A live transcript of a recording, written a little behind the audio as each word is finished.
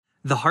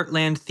The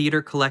Heartland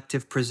Theater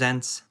Collective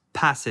presents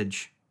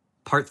Passage,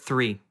 Part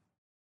 3.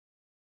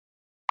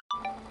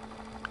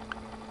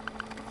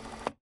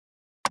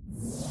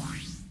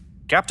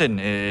 Captain,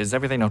 is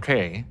everything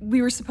okay?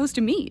 We were supposed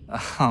to meet.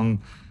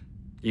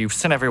 You've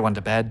sent everyone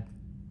to bed.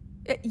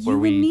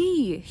 You and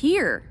me,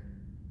 here.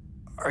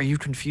 Are you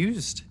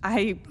confused?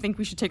 I think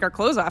we should take our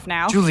clothes off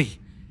now. Julie,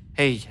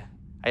 hey,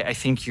 I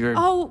think you're...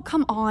 Oh,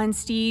 come on,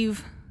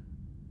 Steve.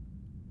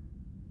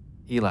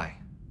 Eli.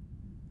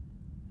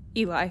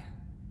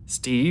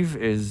 Steve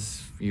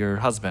is your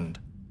husband.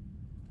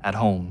 At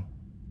home.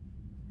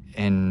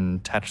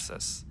 In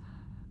Texas.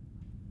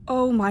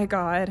 Oh my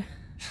God.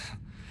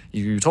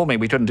 You told me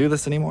we couldn't do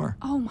this anymore.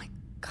 Oh my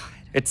God.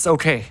 It's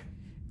okay.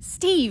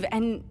 Steve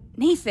and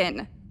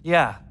Nathan.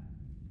 Yeah.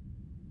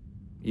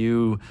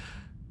 You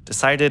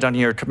decided on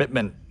your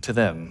commitment to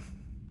them.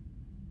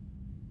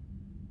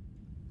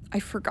 I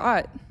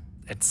forgot.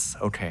 It's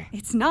okay.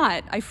 It's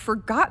not. I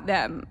forgot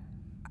them.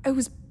 I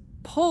was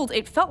pulled.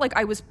 It felt like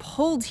I was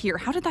pulled here.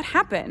 How did that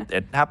happen?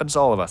 It happens to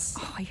all of us.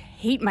 Oh, I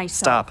hate myself.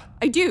 Stop.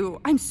 I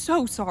do. I'm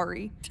so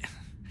sorry.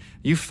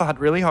 You've fought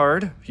really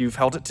hard, you've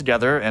held it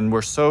together, and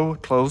we're so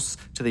close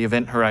to the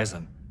event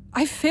horizon.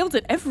 I failed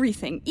at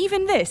everything.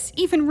 Even this.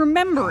 Even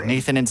remembering.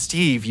 Nathan and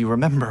Steve, you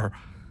remember.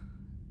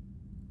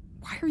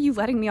 Why are you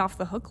letting me off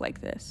the hook like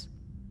this?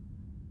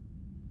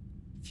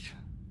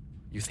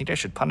 You think I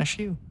should punish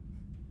you?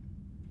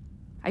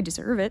 I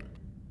deserve it.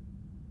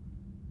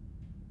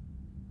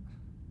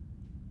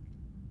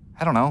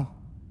 I don't know.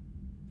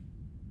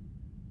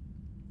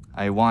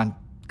 I want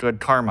good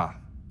karma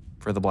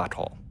for the black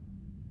hole.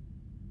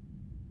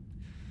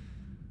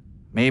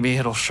 Maybe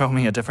it'll show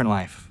me a different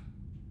life.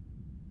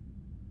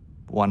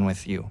 One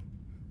with you.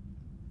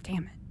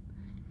 Damn it.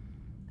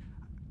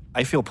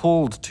 I feel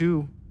pulled,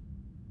 too.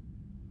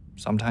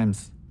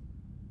 Sometimes.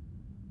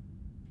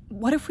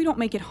 What if we don't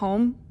make it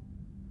home?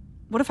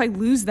 What if I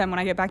lose them when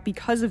I get back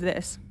because of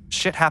this?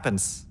 Shit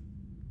happens.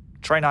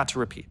 Try not to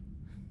repeat.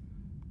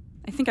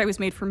 I think I was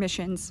made for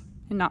missions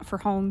and not for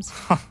homes.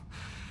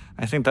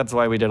 I think that's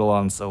why we did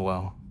along so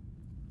well.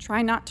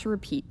 Try not to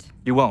repeat.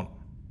 You won't.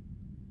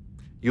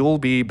 You'll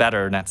be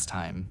better next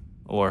time.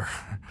 Or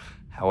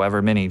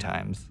however many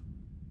times.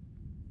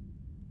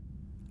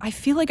 I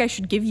feel like I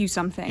should give you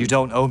something. You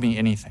don't owe me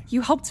anything.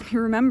 You helped me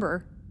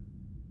remember.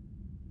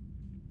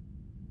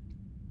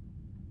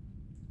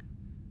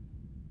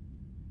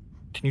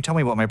 Can you tell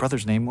me what my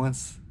brother's name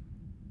was?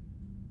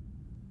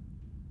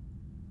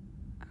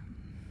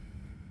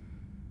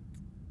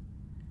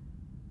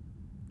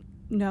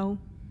 No.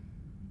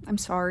 I'm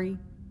sorry.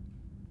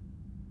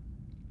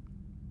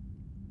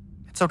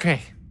 It's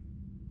okay.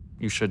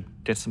 You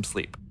should get some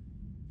sleep.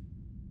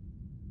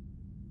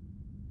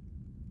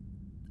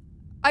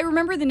 I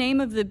remember the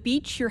name of the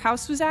beach your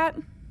house was at.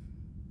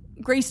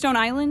 Greystone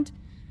Island.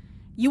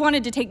 You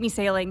wanted to take me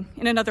sailing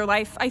in another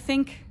life, I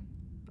think.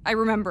 I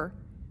remember.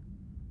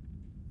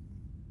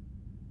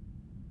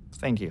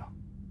 Thank you.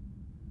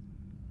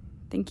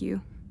 Thank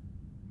you.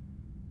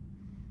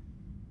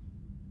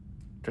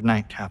 Good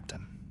night,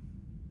 Captain.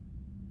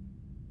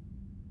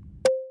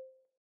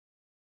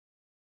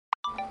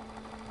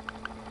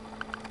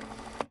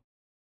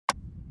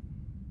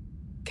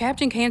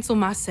 Captain canceled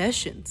my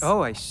sessions.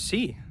 Oh, I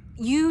see.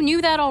 You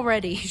knew that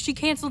already. She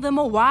canceled them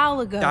a while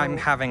ago. I'm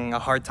having a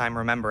hard time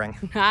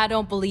remembering. I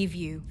don't believe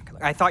you.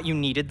 I thought you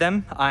needed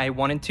them. I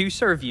wanted to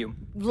serve you.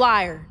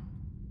 Liar.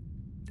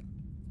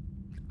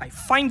 I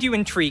find you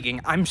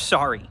intriguing. I'm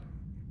sorry.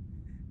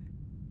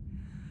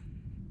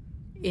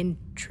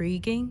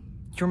 Intriguing?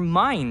 Your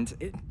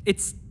mind,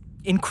 it's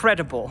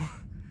incredible.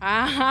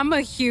 I'm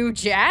a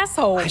huge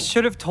asshole. I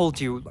should have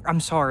told you. I'm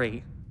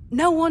sorry.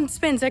 No one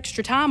spends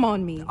extra time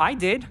on me. I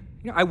did.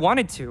 I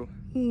wanted to.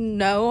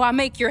 No, I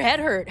make your head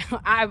hurt.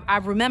 I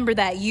remember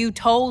that. You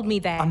told me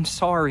that. I'm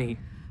sorry.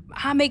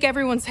 I make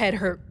everyone's head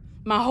hurt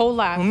my whole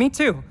life. Well, me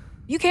too.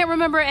 You can't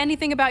remember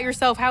anything about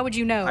yourself. How would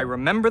you know? I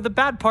remember the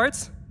bad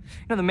parts.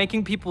 The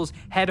making people's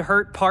head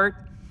hurt part.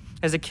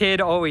 As a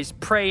kid, always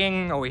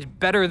praying, always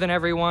better than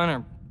everyone,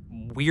 or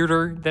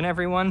weirder than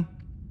everyone.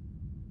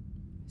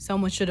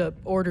 Someone should have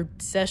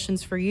ordered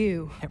sessions for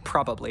you. Yeah,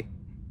 probably.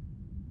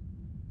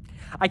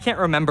 I can't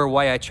remember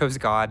why I chose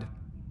God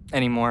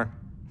anymore.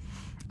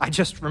 I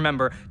just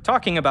remember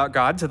talking about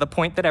God to the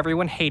point that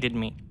everyone hated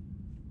me.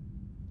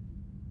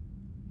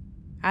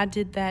 I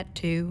did that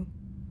too.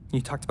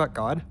 You talked about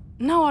God?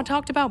 No, I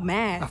talked about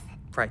math. Oh,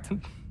 right.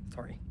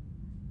 Sorry.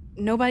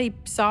 Nobody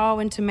saw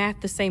into math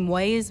the same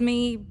way as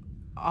me.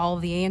 All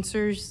the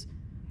answers.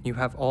 You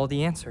have all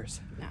the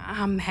answers.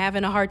 I'm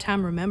having a hard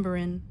time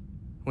remembering.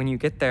 When you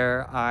get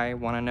there, I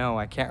want to know.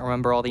 I can't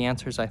remember all the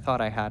answers I thought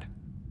I had.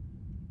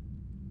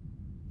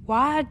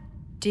 Why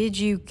did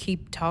you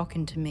keep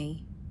talking to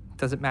me?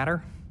 Does it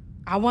matter?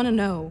 I want to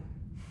know.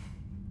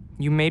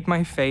 You made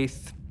my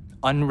faith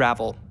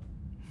unravel.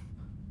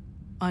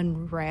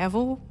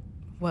 Unravel?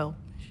 Well,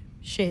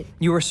 shit.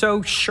 You were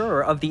so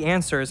sure of the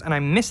answers, and I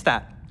miss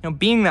that.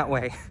 Being that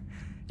way.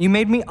 You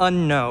made me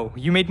unknow.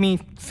 You made me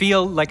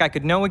feel like I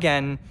could know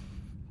again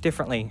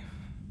differently.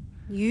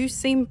 You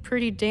seem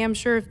pretty damn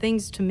sure of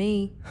things to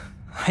me.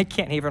 I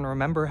can't even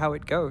remember how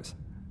it goes.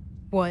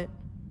 What?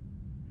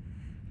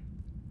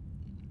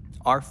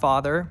 Our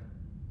Father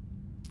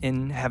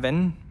in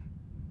heaven,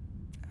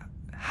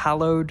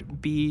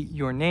 hallowed be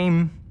your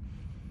name.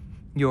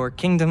 Your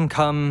kingdom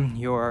come,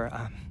 your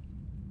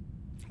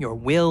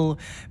will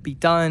be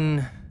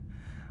done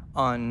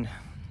on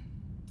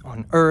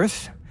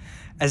earth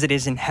as it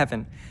is in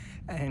heaven.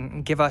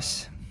 And give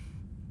us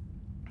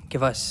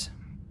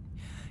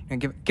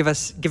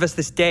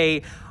this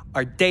day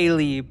our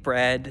daily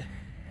bread,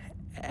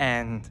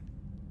 and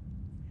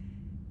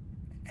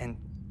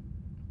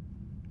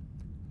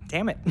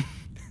damn it.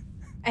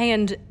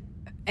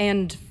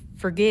 And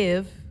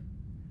forgive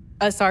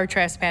us our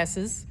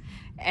trespasses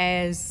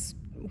as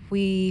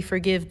we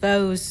forgive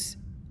those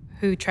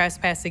who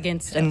trespass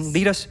against us. And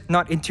lead us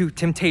not into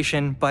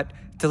temptation, but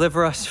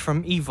deliver us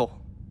from evil.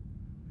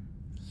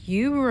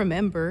 You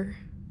remember.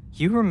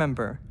 You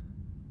remember.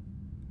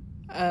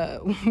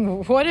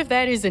 What if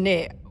that isn't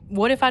it?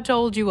 What if I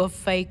told you a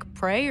fake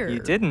prayer? You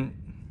didn't.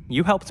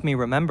 You helped me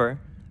remember.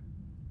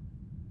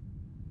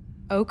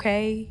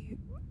 Okay.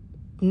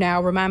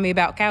 Now remind me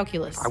about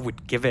calculus. I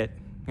would give it,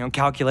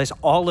 calculus,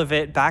 all of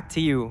it back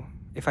to you,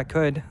 if I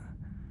could.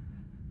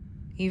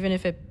 Even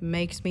if it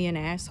makes me an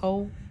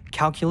asshole?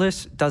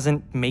 Calculus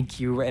doesn't make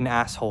you an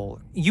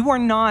asshole. You are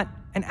not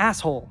an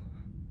asshole.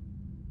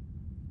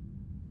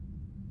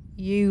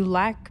 You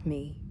like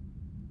me.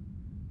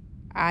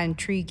 I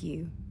intrigue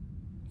you.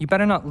 You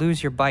better not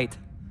lose your bite.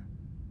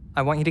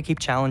 I want you to keep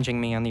challenging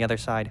me on the other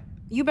side.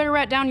 You better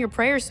write down your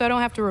prayers so I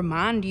don't have to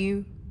remind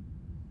you.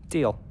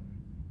 Deal.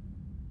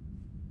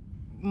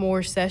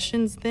 More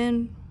sessions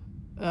then?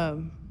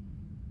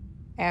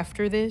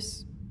 After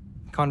this?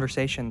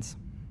 Conversations.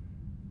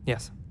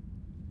 Yes.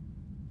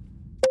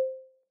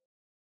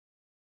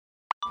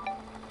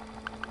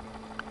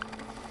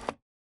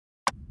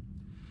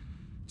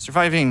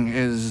 Surviving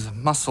is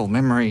muscle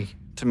memory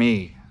to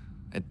me.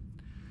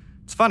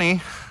 It's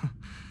funny.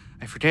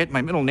 I forget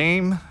my middle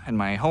name and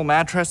my home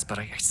address, but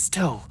I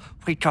still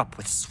wake up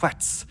with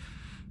sweats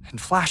and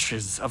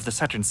flashes of the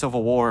Second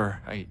Civil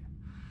War. I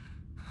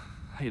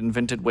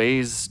invented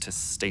ways to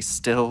stay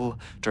still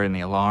during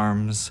the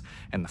alarms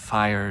and the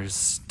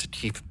fires, to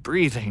keep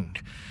breathing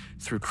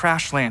through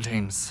crash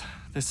landings.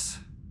 This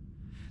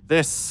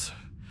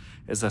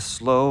is a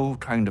slow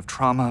kind of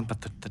trauma,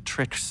 but the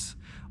tricks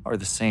are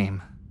the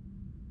same.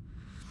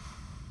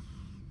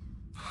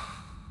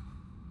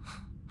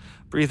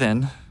 Breathe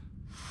in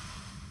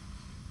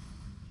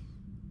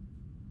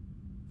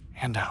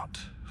and out.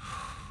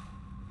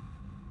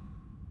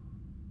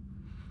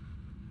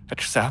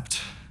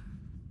 Accept.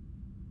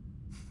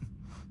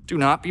 Do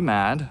not be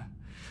mad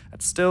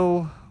at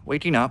still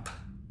waking up,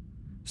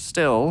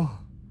 still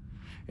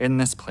in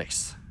this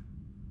place.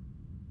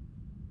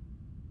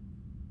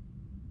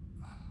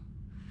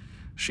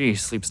 She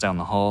sleeps down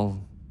the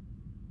hall,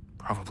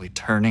 probably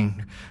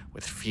turning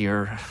with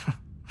fear.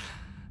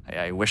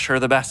 I wish her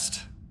the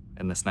best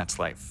in this next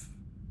life.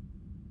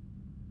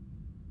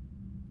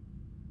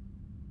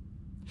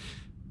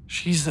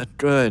 She's a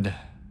good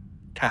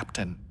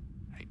captain.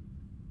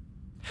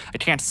 I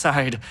can't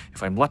decide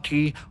if I'm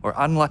lucky or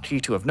unlucky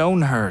to have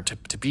known her,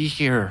 to be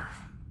here.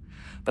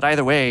 But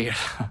either way,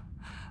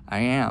 I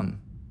am.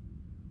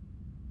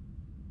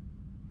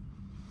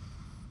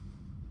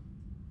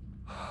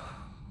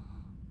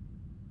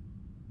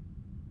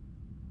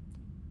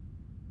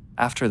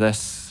 After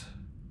this,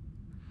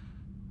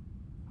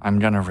 I'm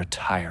gonna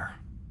retire.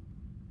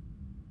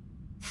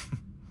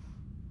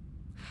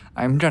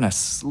 I'm gonna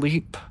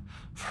sleep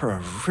for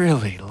a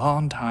really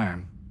long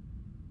time.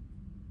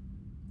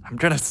 I'm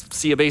gonna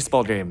see a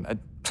baseball game. I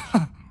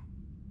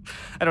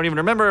don't even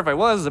remember if I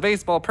was a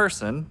baseball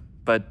person,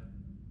 but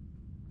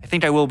I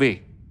think I will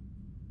be.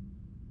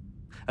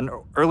 An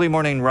early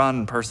morning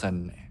run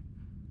person,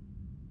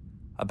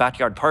 a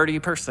backyard party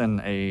person,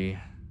 a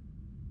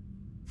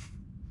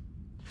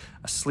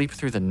sleep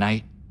through the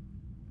night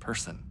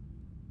person.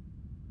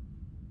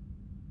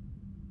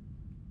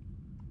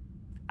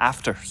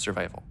 After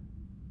survival.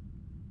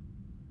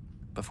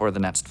 Before the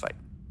next fight.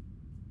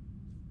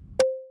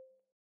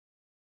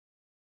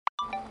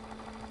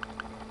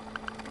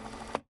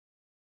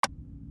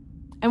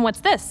 And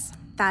what's this?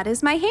 That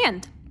is my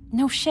hand.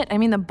 No shit, I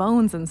mean the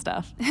bones and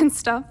stuff. And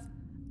stuff.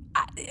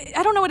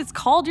 I don't know what it's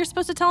called. You're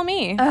supposed to tell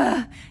me.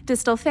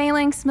 Distal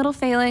phalanx, middle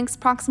phalanx,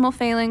 proximal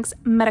phalanx,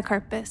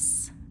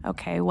 metacarpus.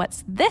 Okay,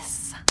 what's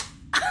this?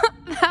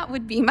 That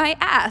would be my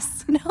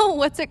ass. No,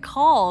 what's it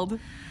called?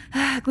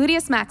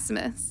 Gluteus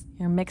maximus.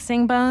 You're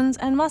mixing bones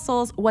and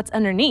muscles. What's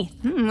underneath?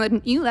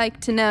 Wouldn't you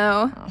like to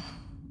know?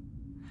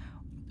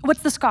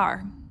 What's the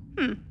scar?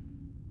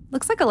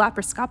 Looks like a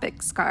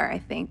laparoscopic scar, I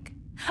think.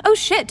 Oh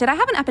shit, did I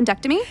have an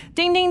appendectomy?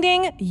 Ding, ding,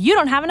 ding. You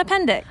don't have an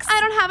appendix. I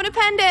don't have an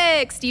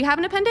appendix. Do you have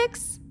an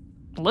appendix?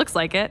 Looks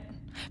like it.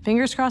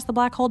 Fingers crossed the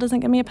black hole doesn't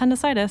give me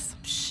appendicitis.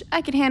 Shh,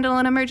 I could handle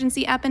an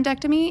emergency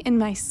appendectomy in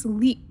my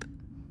sleep.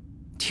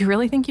 Do you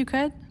really think you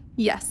could?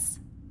 Yes.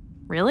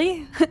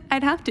 Really?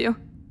 I'd have to.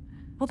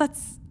 Well,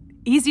 that's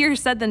Easier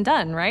said than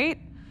done, right?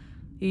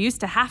 You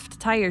used to have to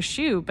tie your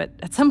shoe, but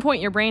at some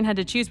point your brain had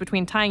to choose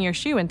between tying your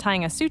shoe and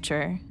tying a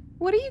suture.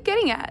 What are you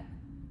getting at?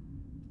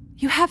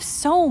 You have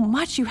so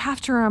much you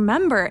have to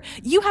remember.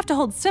 You have to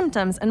hold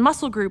symptoms and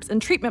muscle groups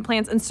and treatment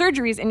plans and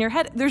surgeries in your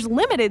head. There's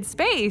limited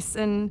space,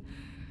 and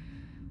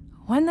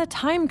when the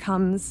time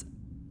comes,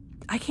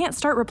 I can't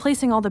start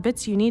replacing all the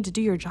bits you need to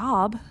do your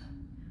job.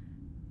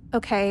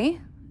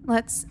 Okay,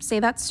 let's say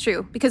that's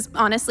true, because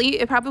honestly,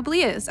 it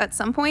probably is. At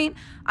some point,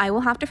 I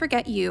will have to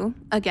forget you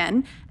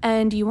again,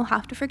 and you will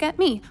have to forget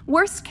me.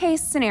 Worst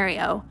case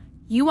scenario,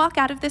 you walk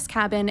out of this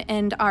cabin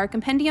and our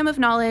compendium of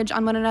knowledge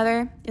on one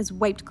another is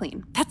wiped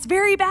clean. That's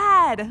very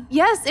bad.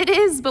 Yes, it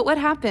is, but what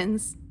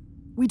happens?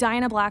 We die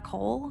in a black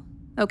hole.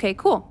 Okay,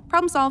 cool.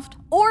 Problem solved.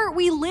 Or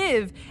we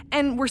live,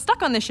 and we're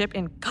stuck on the ship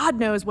in God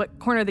knows what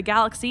corner of the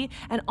galaxy,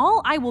 and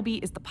all I will be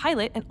is the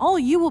pilot, and all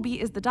you will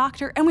be is the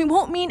doctor, and we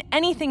won't mean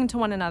anything to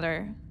one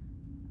another.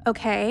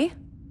 Okay,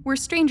 we're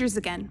strangers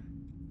again.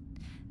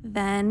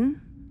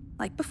 Then,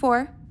 like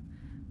before,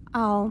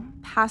 I'll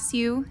pass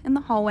you in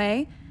the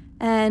hallway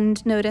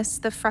and notice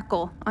the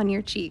freckle on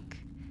your cheek.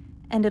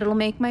 And it'll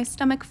make my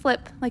stomach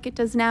flip like it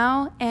does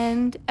now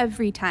and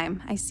every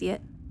time I see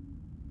it.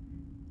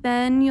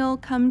 Then you'll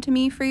come to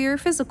me for your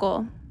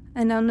physical,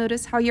 and I'll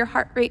notice how your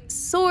heart rate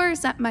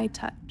soars at my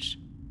touch.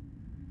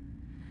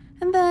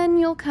 And then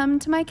you'll come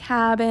to my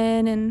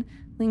cabin and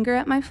linger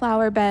at my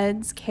flower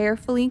beds,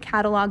 carefully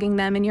cataloging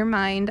them in your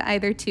mind,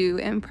 either to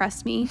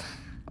impress me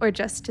or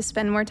just to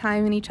spend more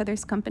time in each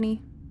other's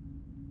company.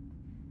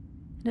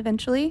 And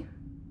eventually,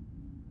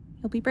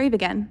 you'll be brave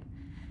again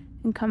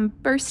and come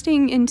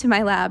bursting into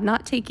my lab,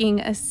 not taking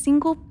a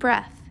single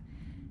breath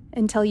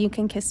until you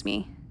can kiss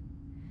me.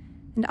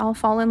 And I'll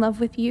fall in love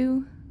with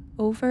you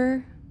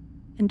over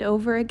and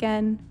over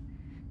again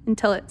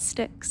until it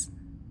sticks.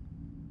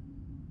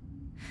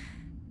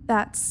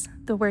 That's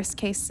the worst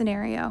case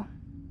scenario.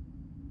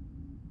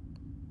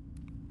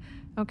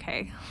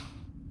 Okay.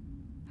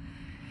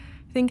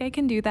 Think I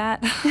can do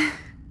that?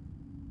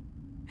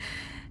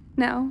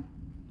 Now,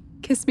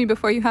 kiss me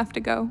before you have to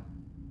go.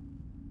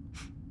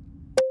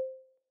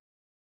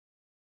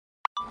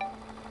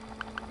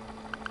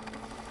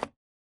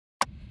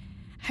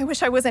 I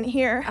wish I wasn't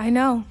here. I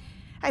know.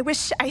 I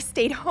wish I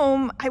stayed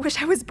home. I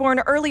wish I was born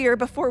earlier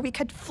before we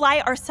could fly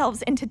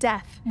ourselves into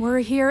death. We're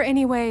here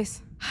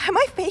anyways. Am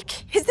I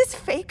fake? Is this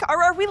fake?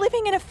 Are we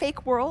living in a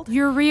fake world?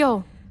 You're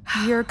real.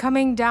 You're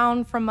coming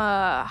down from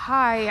a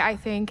high, I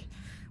think.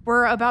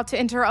 We're about to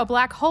enter a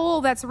black hole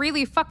that's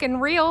really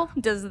fucking real.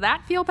 Does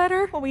that feel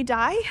better? Will we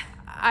die?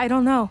 I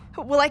don't know.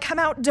 Will I come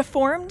out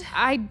deformed?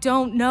 I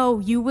don't know.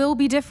 You will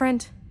be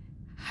different.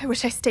 I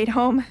wish I stayed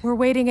home. We're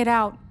waiting it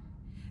out.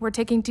 We're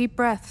taking deep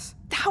breaths.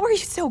 How are you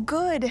so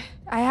good?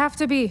 I have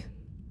to be.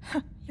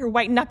 You're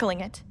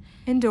white-knuckling it.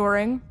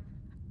 Enduring.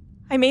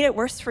 I made it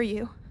worse for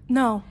you.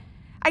 No.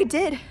 I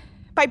did.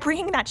 By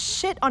bringing that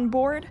shit on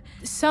board.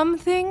 Some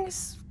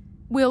things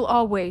will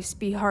always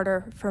be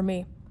harder for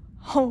me.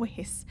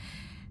 Always.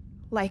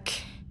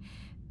 Like,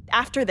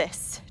 after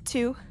this,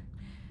 too.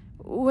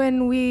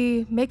 When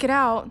we make it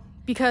out,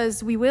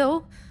 because we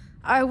will,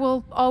 I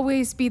will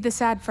always be the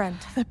sad friend.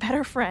 The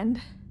better friend.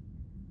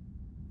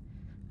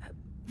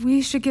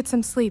 We should get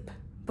some sleep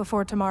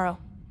before tomorrow.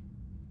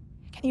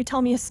 Can you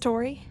tell me a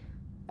story?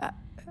 I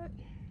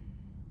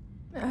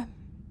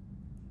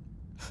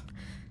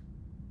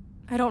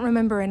don't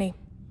remember any.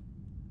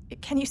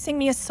 Can you sing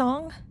me a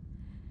song?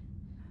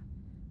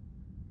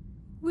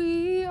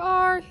 We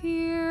are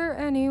here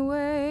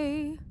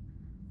anyway.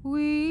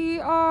 We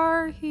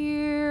are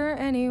here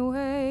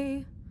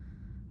anyway.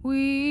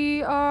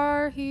 We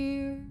are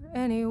here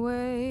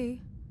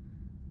anyway.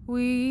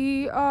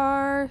 We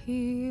are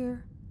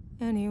here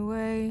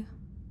anyway.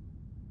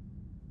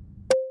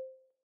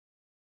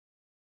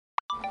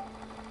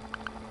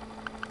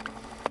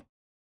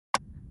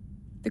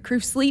 The crew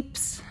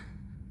sleeps.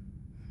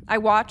 I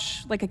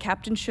watch like a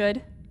captain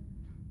should.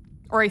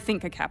 Or I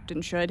think a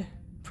captain should,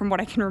 from what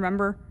I can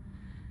remember.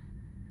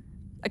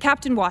 A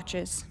captain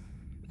watches.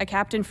 A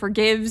captain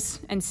forgives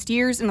and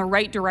steers in the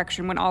right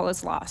direction when all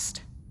is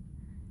lost.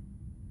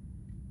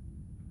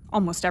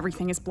 Almost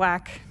everything is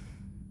black.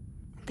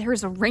 There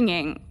is a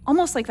ringing,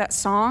 almost like that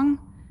song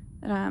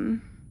that,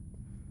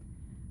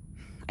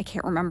 I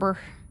can't remember.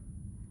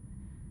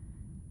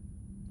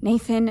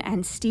 Nathan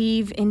and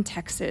Steve in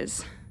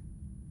Texas.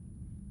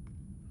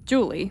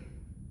 Julie,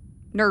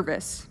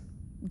 nervous,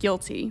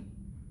 guilty,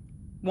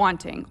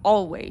 wanting,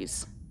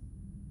 always.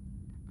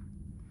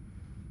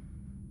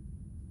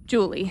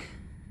 Julie,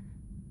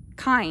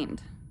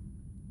 kind,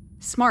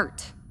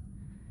 smart,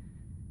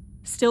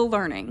 still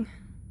learning.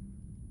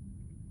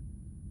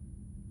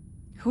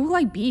 Who will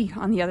I be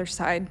on the other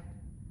side?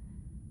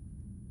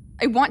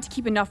 I want to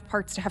keep enough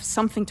parts to have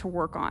something to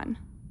work on.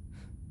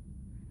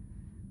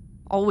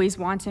 Always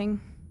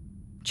wanting,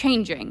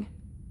 changing.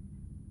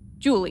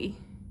 Julie.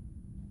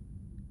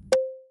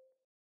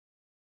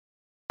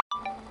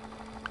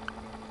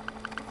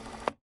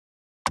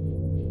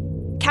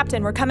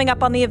 Captain, we're coming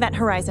up on the event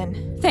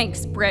horizon.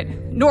 Thanks, Britt.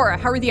 Nora,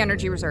 how are the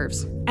energy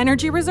reserves?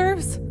 Energy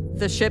reserves?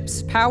 The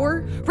ship's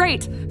power?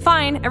 Right.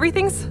 Fine.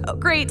 Everything's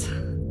great.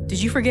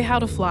 Did you forget how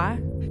to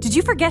fly? Did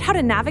you forget how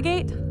to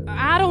navigate?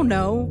 I don't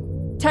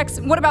know. Tex,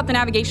 what about the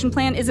navigation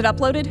plan? Is it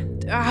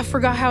uploaded? I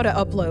forgot how to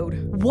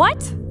upload.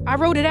 What? I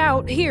wrote it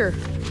out here.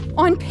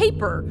 On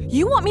paper.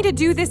 You want me to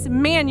do this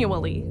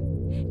manually?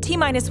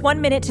 T-minus 1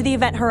 minute to the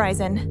event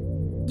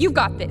horizon. You've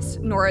got this,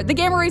 Nora. The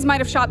gamma rays might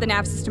have shot the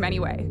nav system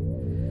anyway.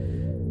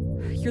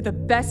 You're the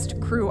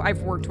best crew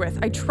I've worked with.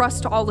 I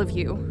trust all of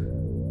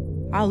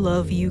you. I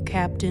love you,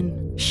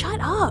 Captain. Shut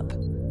up.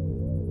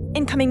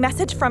 Incoming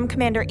message from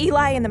Commander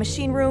Eli in the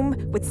machine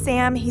room with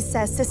Sam. He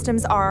says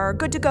systems are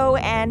good to go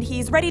and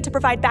he's ready to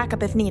provide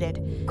backup if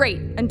needed. Great.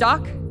 And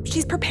Doc?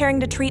 She's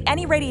preparing to treat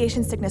any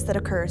radiation sickness that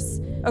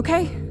occurs.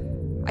 Okay.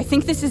 I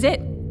think this is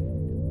it.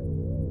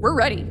 We're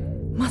ready.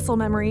 Muscle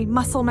memory,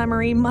 muscle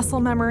memory,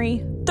 muscle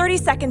memory. 30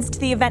 seconds to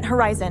the event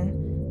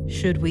horizon.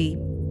 Should we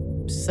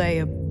say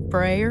a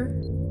prayer?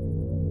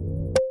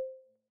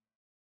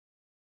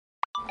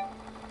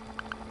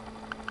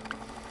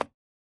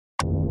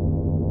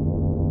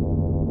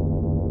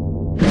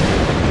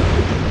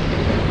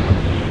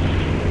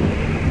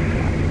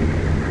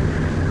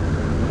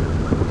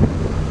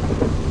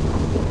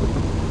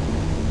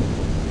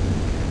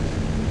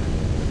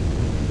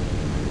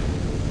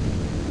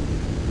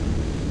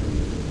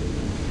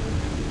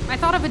 I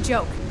thought of a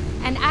joke.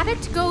 An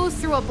addict goes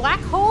through a black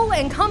hole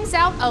and comes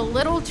out a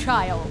little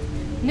child.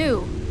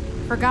 New.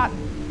 Forgotten.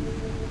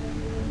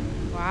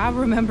 Well, I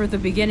remember the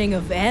beginning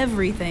of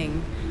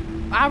everything.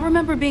 I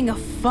remember being a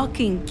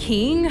fucking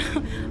king.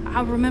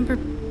 I remember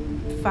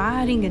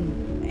fighting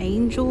an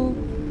angel.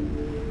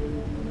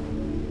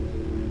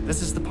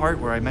 This is the part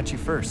where I met you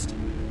first.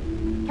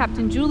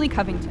 Captain Julie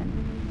Covington.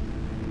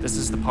 This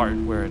is the part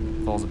where it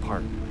falls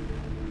apart.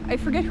 I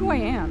forget who I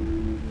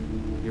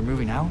am. You're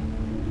moving out?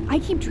 I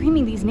keep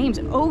dreaming these names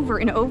over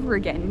and over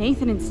again.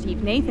 Nathan and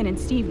Steve, Nathan and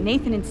Steve,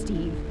 Nathan and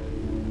Steve.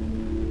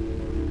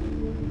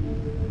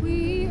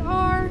 We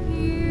are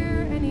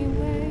here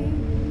anyway.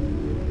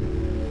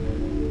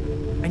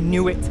 I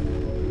knew it.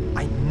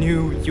 I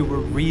knew you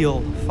were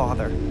real,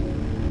 Father.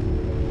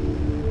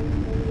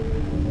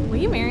 Will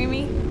you marry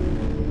me?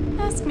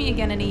 Ask me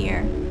again in a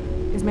year.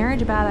 Is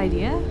marriage a bad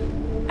idea?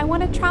 I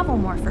want to travel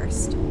more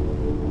first.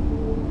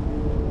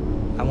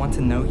 I want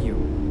to know you.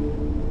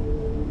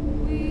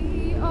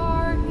 We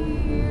are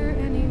here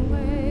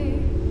anyway.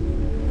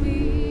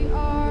 We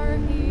are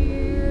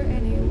here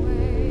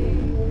anyway.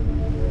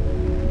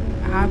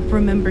 I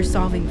remember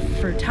solving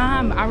for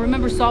time. I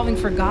remember solving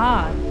for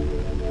God.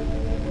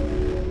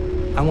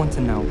 I want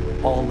to know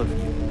all of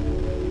you.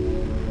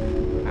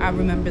 I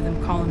remember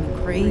them calling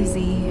me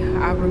crazy.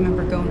 I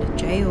remember going to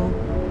jail.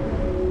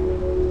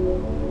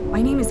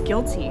 My name is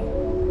Guilty.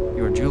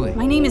 You are Julie.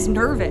 My name is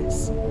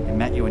Nervous. I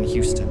met you in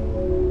Houston.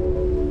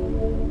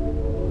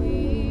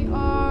 We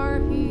are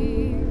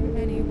here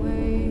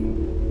anyway.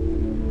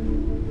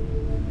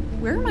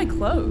 Where are my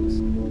clothes?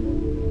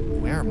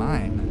 Where are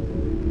mine?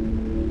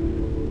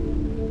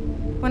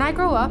 When I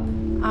grow up,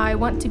 I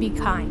want to be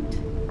kind.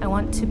 I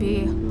want to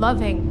be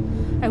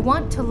loving. I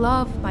want to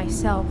love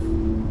myself.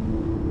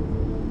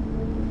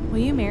 Will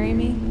you marry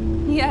me?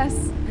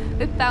 Yes,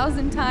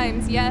 1,000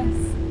 times, yes.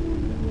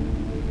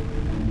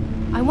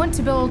 I want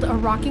to build a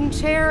rocking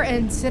chair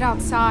and sit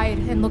outside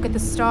and look at the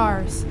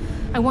stars.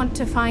 I want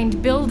to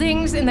find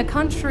buildings in the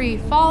country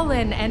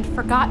fallen and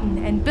forgotten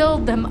and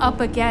build them up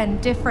again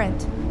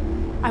different.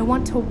 I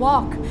want to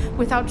walk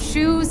without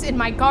shoes in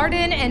my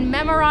garden and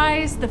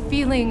memorize the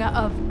feeling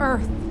of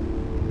earth.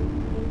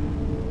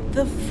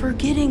 The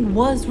forgetting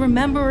was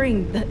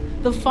remembering.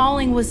 The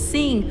falling was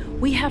seeing.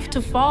 We have to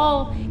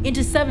fall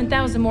into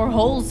 7,000 more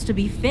holes to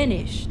be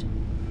finished.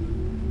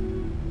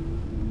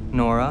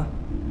 Nora,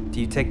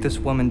 do you take this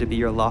woman to be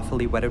your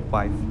lawfully wedded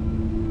wife?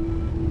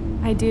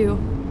 I do.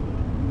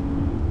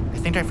 I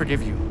think I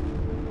forgive you.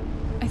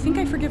 I think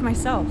I forgive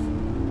myself.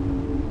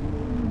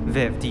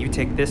 Viv, do you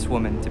take this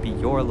woman to be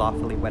your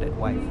lawfully wedded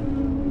wife?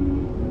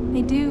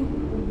 I do.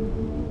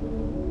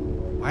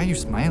 Why are you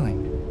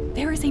smiling?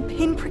 There is a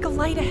pinprick of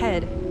light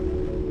ahead.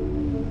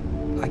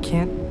 I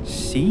can't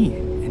see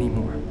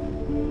anymore.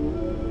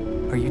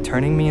 Are you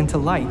turning me into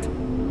light?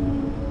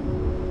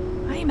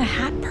 I am a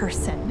hat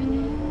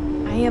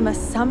person. I am a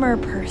summer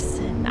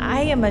person.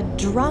 I am a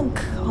drunk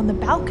on the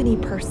balcony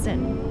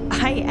person.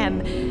 I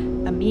am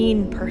a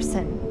mean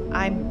person.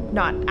 I'm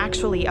not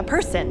actually a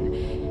person.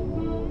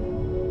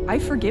 I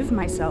forgive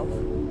myself.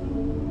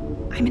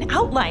 I'm an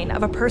outline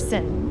of a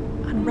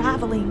person,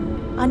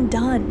 unraveling,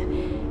 undone.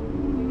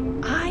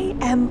 I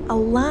am a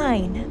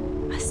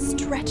line, a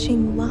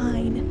stretching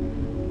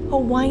line, a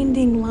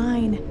winding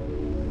line.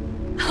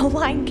 A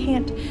line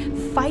can't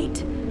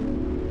fight.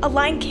 A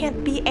line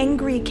can't be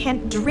angry,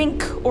 can't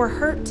drink or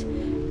hurt.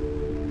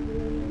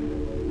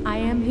 I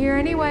am here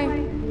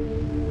anyway.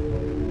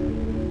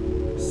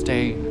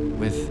 Stay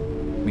with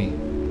me.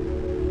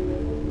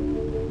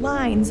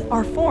 Lines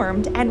are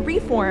formed and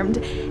reformed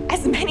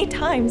as many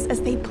times as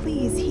they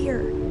please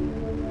here.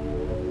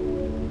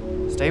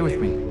 Stay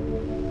with me.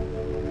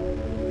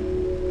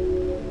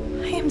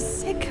 I am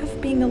sick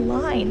of being a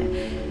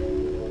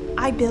line.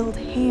 I build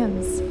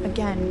hands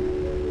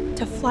again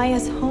to fly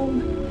us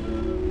home,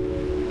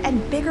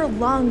 and bigger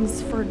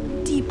lungs for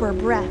deeper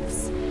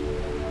breaths.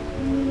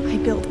 I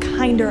build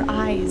kinder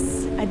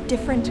eyes, a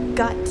different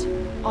gut,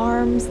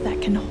 arms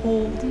that can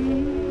hold.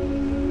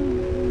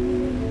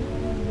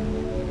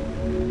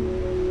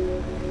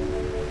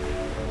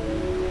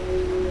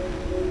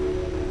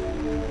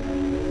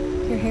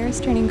 Your hair is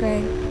turning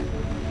gray.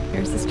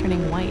 Yours is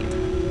turning white.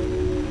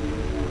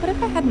 What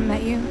if I hadn't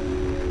met you?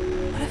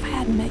 What if I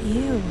hadn't met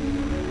you?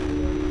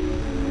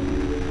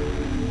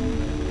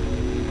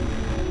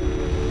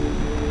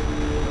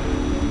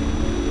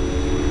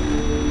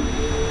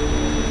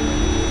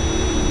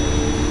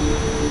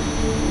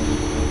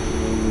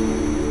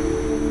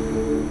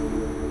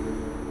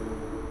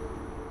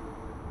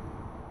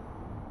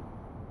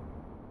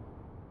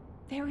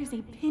 There is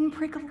a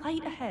pinprick of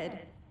light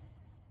ahead.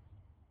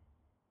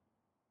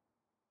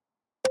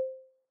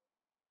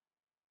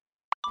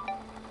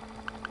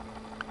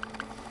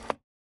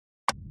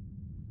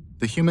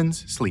 The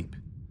humans sleep.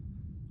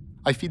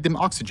 I feed them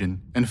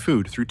oxygen and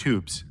food through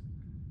tubes.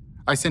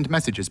 I send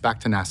messages back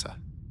to NASA.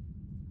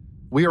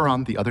 We are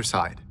on the other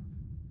side,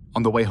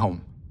 on the way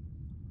home.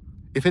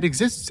 If it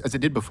exists as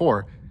it did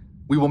before,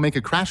 we will make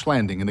a crash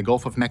landing in the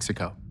Gulf of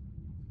Mexico.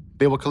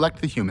 They will collect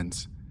the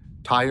humans,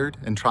 tired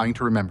and trying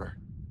to remember.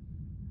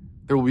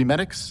 There will be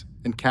medics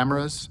and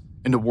cameras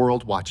and a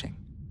world watching.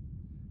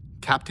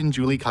 Captain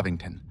Julie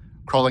Covington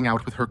crawling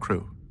out with her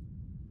crew.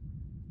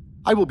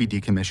 I will be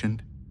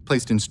decommissioned,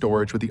 placed in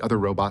storage with the other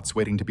robots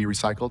waiting to be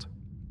recycled.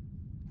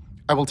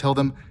 I will tell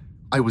them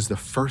I was the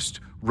first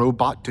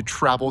robot to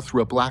travel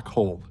through a black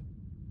hole.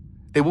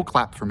 They will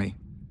clap for me,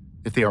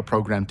 if they are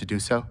programmed to do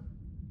so.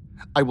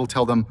 I will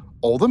tell them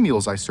all the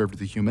meals I served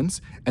the humans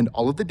and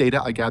all of the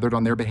data I gathered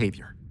on their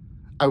behavior.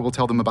 I will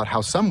tell them about how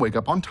some wake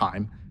up on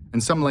time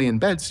and some lay in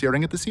bed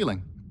staring at the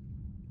ceiling.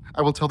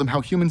 I will tell them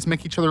how humans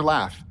make each other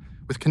laugh,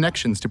 with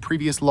connections to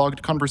previous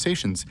logged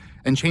conversations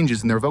and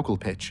changes in their vocal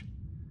pitch.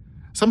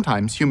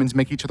 Sometimes humans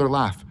make each other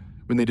laugh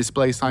when they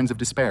display signs of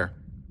despair.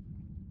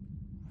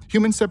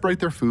 Humans separate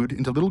their food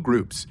into little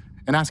groups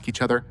and ask each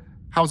other,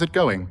 "How's it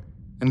going?"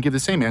 and give the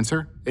same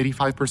answer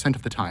 85%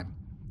 of the time,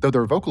 though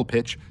their vocal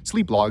pitch,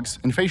 sleep logs,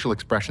 and facial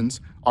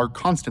expressions are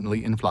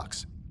constantly in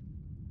flux.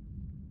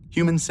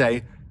 Humans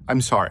say,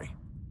 "I'm sorry,"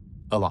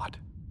 a lot.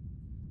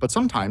 But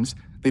sometimes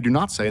they do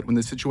not say it when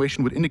the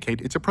situation would indicate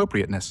its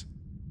appropriateness.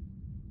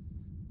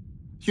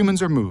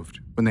 Humans are moved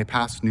when they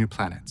pass new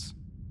planets.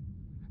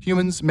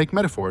 Humans make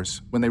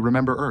metaphors when they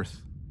remember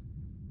Earth.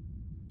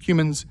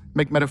 Humans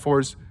make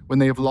metaphors when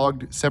they have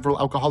logged several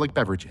alcoholic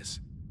beverages.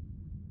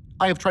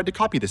 I have tried to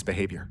copy this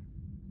behavior.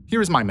 Here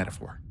is my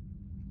metaphor.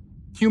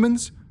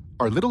 Humans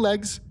are little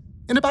eggs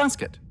in a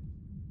basket.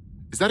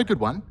 Is that a good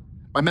one?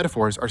 My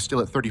metaphors are still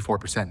at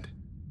 34%.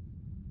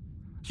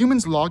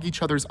 Humans log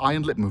each other's eye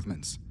and lip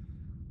movements.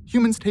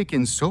 Humans take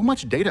in so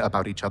much data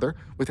about each other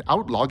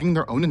without logging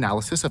their own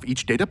analysis of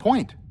each data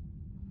point.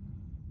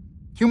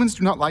 Humans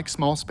do not like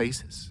small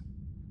spaces.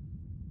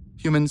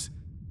 Humans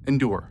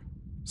endure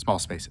small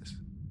spaces.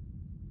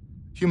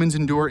 Humans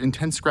endure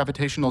intense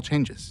gravitational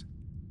changes.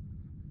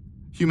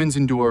 Humans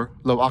endure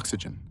low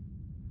oxygen.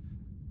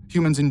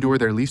 Humans endure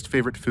their least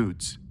favorite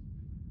foods.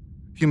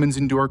 Humans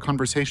endure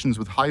conversations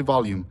with high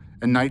volume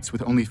and nights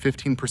with only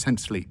 15%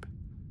 sleep.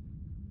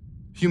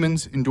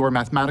 Humans endure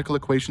mathematical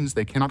equations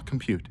they cannot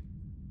compute.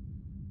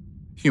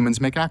 Humans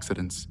make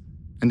accidents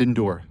and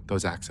endure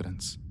those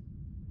accidents.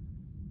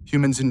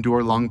 Humans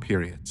endure long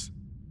periods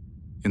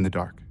in the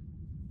dark.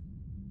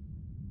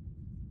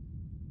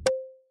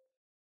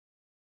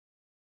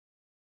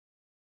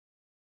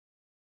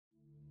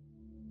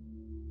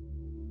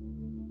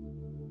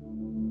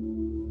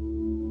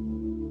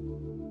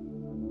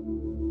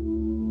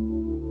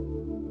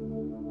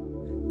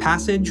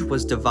 Passage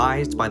was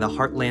devised by the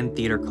Heartland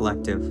Theater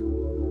Collective.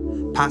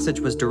 Passage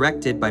was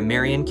directed by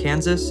Marion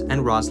Kansas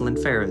and Rosalind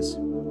Ferris.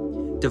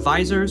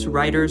 Devisers,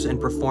 writers, and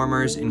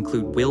performers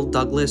include Will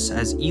Douglas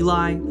as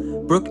Eli,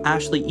 Brooke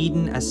Ashley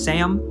Eden as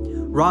Sam,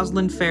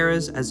 Rosalind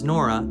Ferris as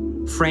Nora,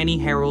 Franny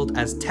Harold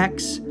as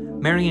Tex,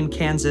 Marion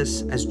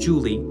Kansas as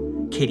Julie,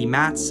 Katie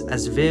Matz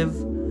as Viv,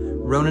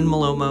 Ronan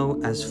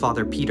Malomo as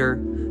Father Peter,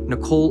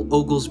 Nicole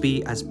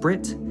Oglesby as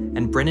Britt,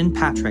 and Brennan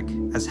Patrick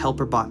as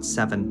Helperbot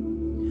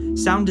 7.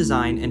 Sound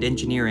design and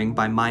engineering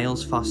by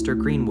Miles Foster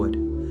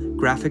Greenwood.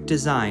 Graphic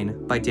design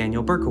by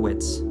Daniel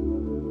Berkowitz.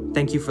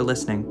 Thank you for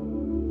listening.